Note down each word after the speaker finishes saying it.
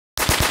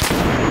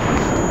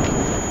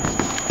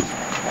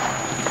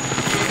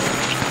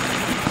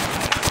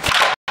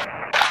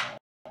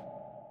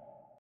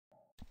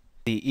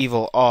the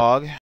EVL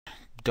AUG,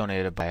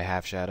 donated by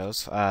Half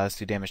Shadows. Let's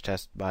do damage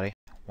test body.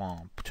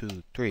 1,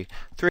 2, 3,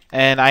 3.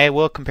 And I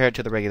will compare it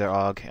to the regular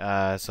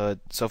AUG.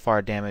 So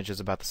far damage is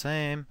about the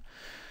same.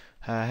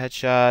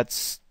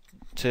 Headshots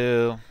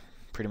 2,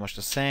 pretty much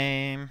the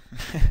same.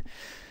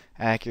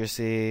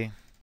 Accuracy.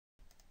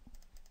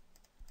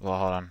 Well,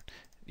 hold on.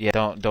 Yeah,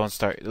 don't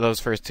start those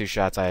first 2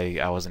 shots.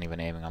 I wasn't even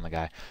aiming on the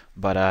guy,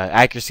 but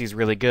accuracy is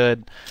really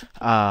good.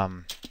 I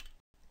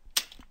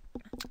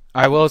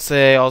will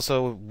say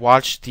also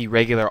watch the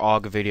regular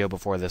AUG video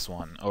before this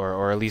one,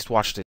 or at least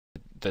watch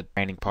the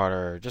training part,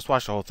 or just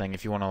watch the whole thing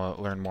if you want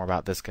to learn more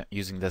about this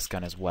using this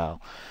gun as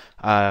well.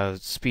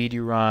 Speed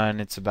you run,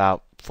 it's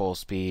about full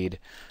speed.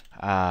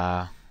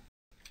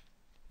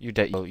 You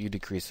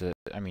decrease it.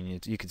 I mean,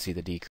 you can see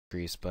the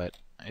decrease, but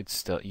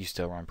you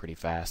still run pretty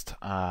fast.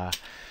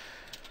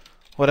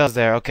 What else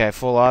there? Okay,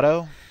 full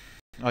auto.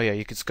 Oh yeah,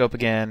 you can scope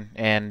again,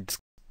 and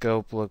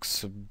scope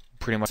looks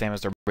pretty much the same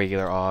as the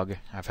regular AUG.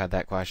 I've had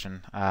that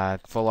question.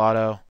 Full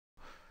auto.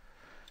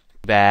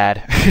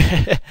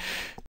 Bad.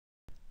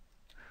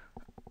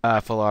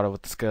 Full auto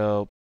with the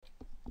scope.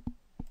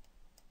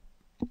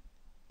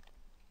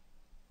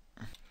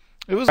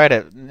 It was right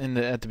at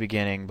the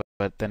beginning,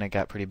 but then it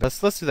got pretty bad.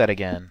 Let's do that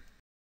again.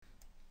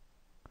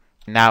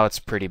 Now it's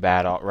pretty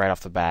bad right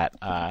off the bat.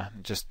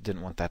 Just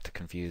didn't want that to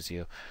confuse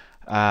you.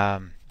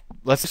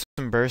 Let's do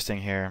some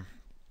bursting here.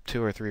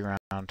 2 or 3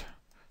 round.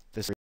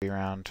 This 3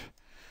 round.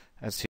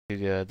 That's too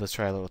good. Let's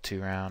try a little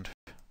 2 round.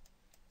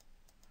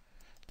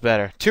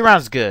 Better. 2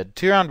 rounds good.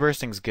 2 round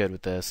bursting's good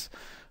with this.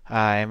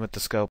 And with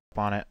the scope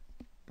on it.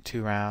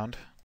 2 round.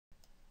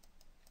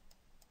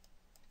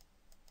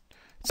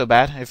 So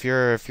bad. If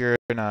you're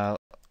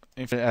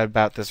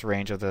about this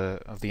range of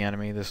the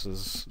enemy, this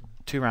is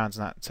 2 rounds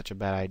not such a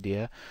bad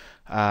idea.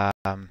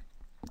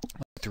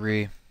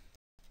 3.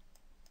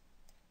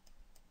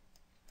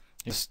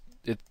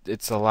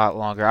 It's a lot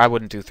longer. I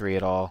wouldn't do 3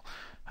 at all.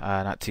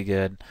 Not too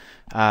good.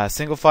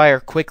 Single fire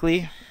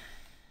quickly.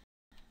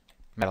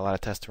 Got a lot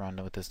of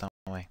testosterone with this, don't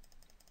we?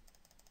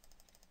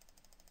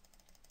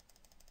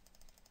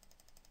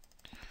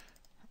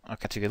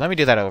 Okay, too good. Let me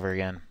do that over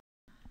again.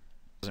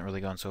 Wasn't really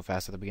going so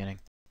fast at the beginning.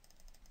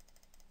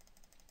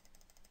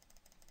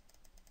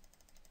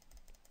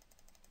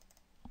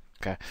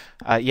 Okay.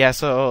 Yeah,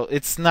 so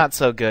it's not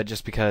so good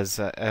just because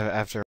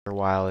after a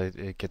while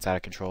it gets out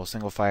of control.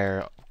 Single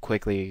fire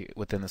quickly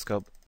within the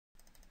scope.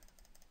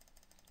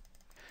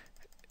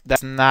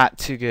 That's not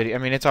too good. I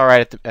mean, it's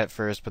alright at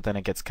first, but then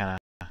it gets kind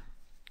of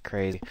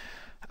crazy.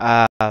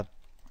 One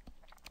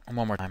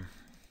more time.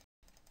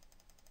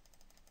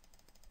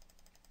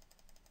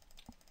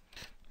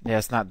 Yeah,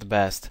 it's not the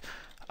best.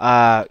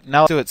 Now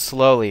let's do it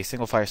slowly.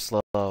 Single fire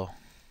slow.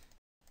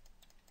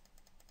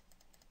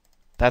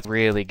 That's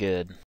really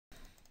good.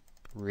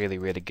 Really,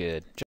 really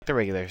good. Check the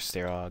regular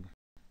AUG.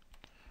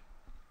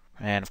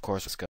 And of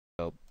course, let's go.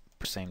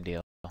 Same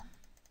deal.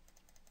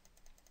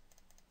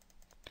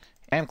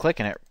 I am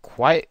clicking it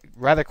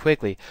rather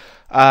quickly.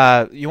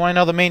 You want to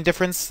know the main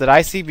difference that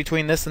I see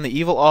between this and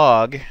the EVL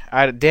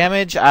AUG?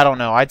 Damage, I don't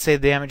know. I'd say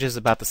the damage is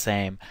about the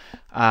same.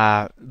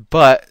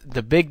 But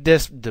the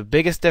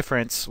biggest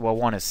difference, well,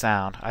 one is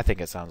sound. I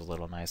think it sounds a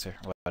little nicer.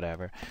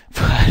 Whatever.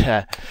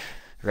 But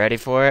ready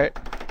for it?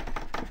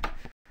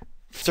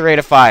 It's the rate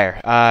of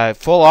fire.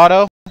 Full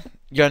auto,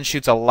 gun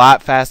shoots a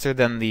lot faster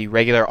than the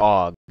regular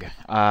AUG.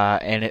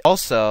 And it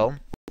also,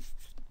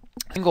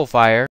 single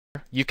fire,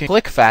 you can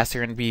click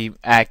faster and be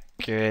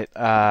accurate,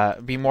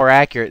 be more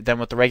accurate than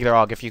with the regular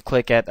AUG. If you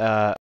click at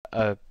a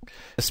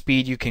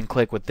speed you can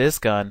click with this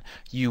gun,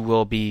 you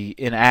will be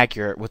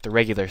inaccurate with the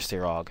regular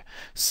AUG.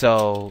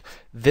 So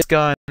this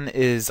gun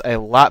is a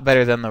lot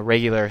better than the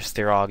regular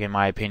AUG in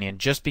my opinion,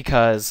 just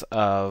because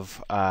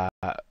of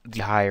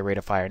the higher rate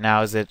of fire.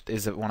 Now, is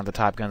it one of the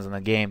top guns in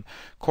the game?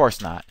 Of course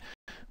not.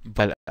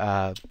 But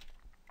a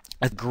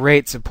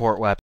great support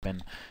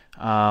weapon.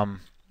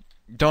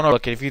 Don't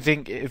overlook it.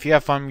 If you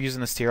have fun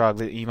using this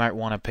AUG, you might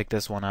want to pick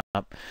this one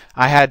up.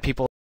 I had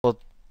people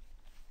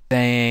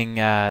saying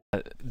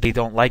they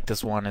don't like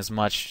this one as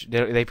much.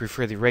 They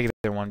prefer the regular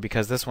one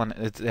because this one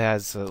it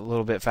has a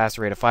little bit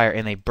faster rate of fire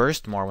and they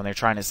burst more when they're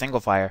trying to single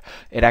fire.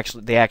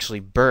 They actually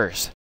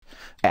burst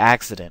by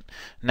accident.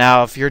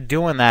 Now, if you're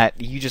doing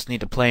that, you just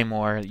need to play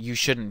more. You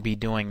shouldn't be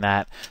doing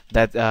that.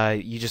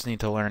 You just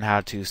need to learn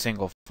how to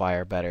single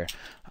fire better.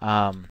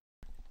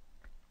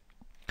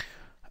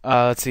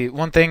 Let's see.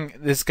 One thing,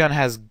 this gun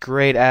has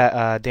great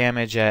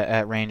damage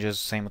at ranges.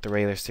 Same with the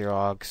regular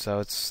AUG.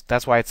 So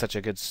that's why it's such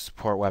a good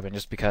support weapon,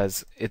 just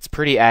because it's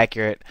pretty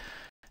accurate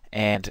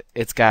and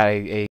it's got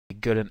a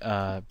good,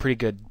 pretty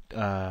good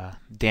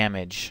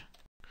damage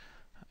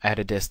at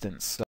a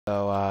distance.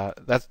 So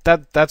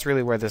that's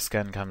really where this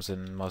gun comes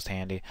in most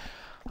handy.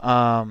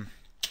 I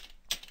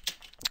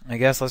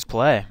guess let's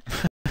play.